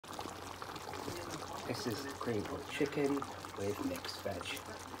This is cream of chicken with mixed veg.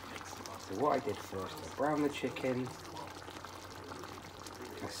 So what I did first, I browned the chicken,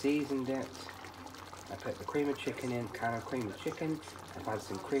 I seasoned it, I put the cream of chicken in, can of cream of chicken, I've added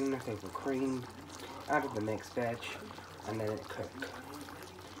some cream, leftover cream, added the mixed veg, and then it cooked.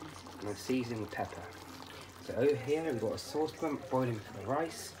 And I seasoned with pepper. So over here we've got a saucepan boiling for the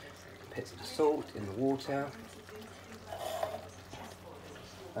rice, put some salt in the water.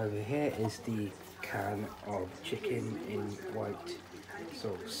 Over here is the can of chicken in white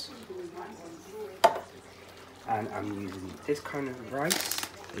sauce. And I'm using this kind of rice.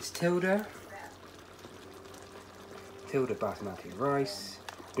 It's Tilda Basmati rice,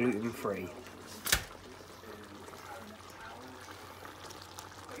 gluten free.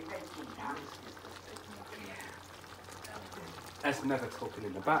 There's Mother talking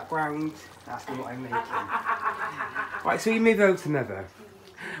in the background. That's not what I'm making. Right, so you move over to Mother.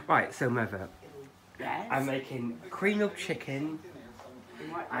 Right, so Mother. Yes. I'm making cream of chicken.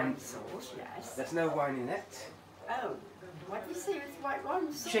 White sauce, yes. There's no wine in it. Oh, what do you say with white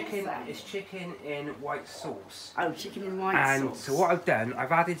wine sauce? Chicken then? is chicken in white sauce. Oh, chicken in white and sauce. so what I've done,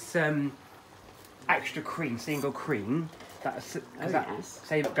 I've added some extra cream, single cream. That's yes.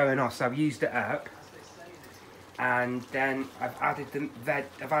 save it going off. So I've used it up. And then I've added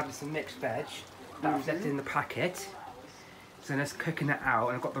I've added some mixed veg that I've left in the packet. So I'm just cooking it out,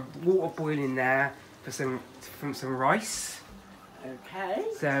 and I've got the water boiling there for from some rice. Okay.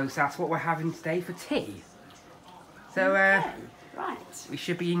 So that's what we're having today for tea. So right. we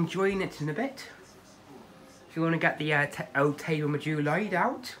should be enjoying it in a bit. If you want to get the old table majulite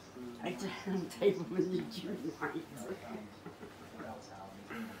out. I don't table majulite.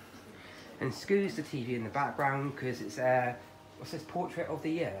 And excuse the TV in the background because it's what's this, portrait of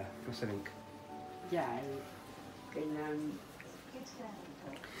the year or something? Yeah,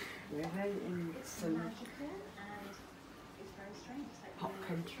 we're in some hot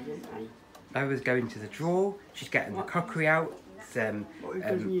country, aren't we? I was going to the drawer. She's getting the cookery out. What are we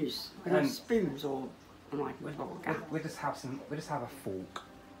going to use? Spoons or like we'll just have a fork.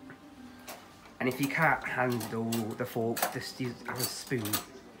 And if you can't handle the fork, just have a spoon.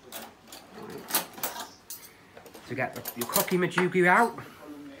 So get your cocky majugu out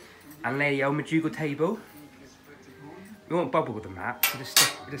and lay your majugu table. You won't bubble with the mat, so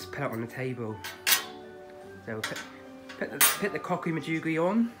just put it on the table. So put the cocky majugu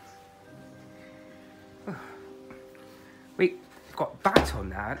on. We've got bat on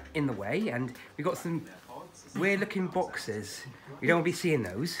that in the way, and we've got some weird looking boxes. You don't want to be seeing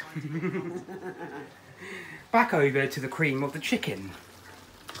those. Back over to the cream of the chicken.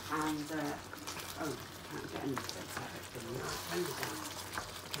 And, oh, can't get any of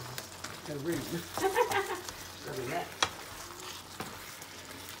the room.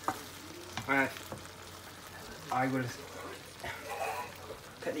 I will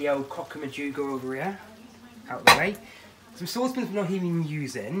put the old cockamajuga over here, out of the way. Some saucepans we're not even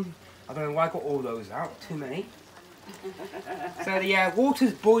using. I don't know why I got all those out, too many. So the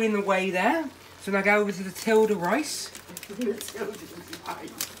water's boiling away there. So now go over to the Tilda rice.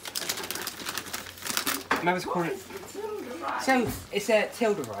 Mother's calling it. So it's a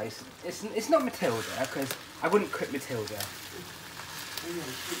Tilda rice. It's not Matilda because I wouldn't cook Matilda.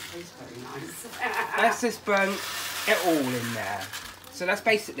 Let's just burn it all in there. So that's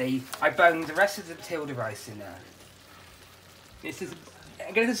basically I boned the rest of the Tilda rice in there. This is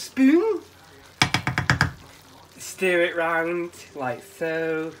I get a spoon, stir it round like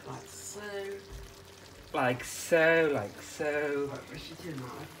so, like so, like so.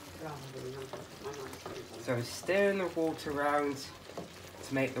 So I'm stirring the water around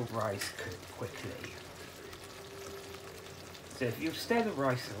to make the rice cook quickly. So if you stir the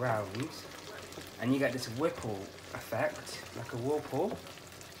rice around and you get this whirlpool effect, like a whirlpool,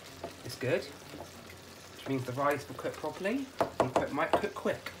 it's good. Which means the rice will cook properly and might cook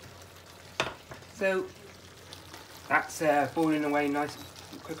quick. So that's boiling away nice,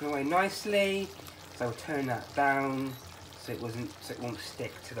 cooking away nicely. So I'll turn that down so it won't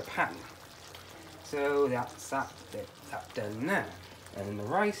stick to the pan. So that's that done there. And then the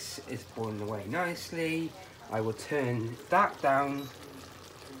rice is boiling away nicely. I will turn that down.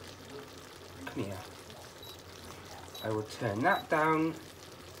 Come here. I will turn that down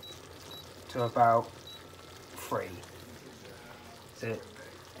to about 3. So,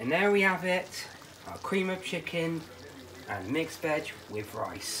 and there we have it. Our cream of chicken and mixed veg with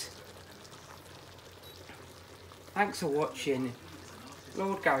rice. Thanks for watching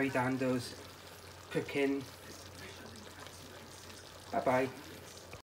Lord Gary Dando's cooking. Bye bye.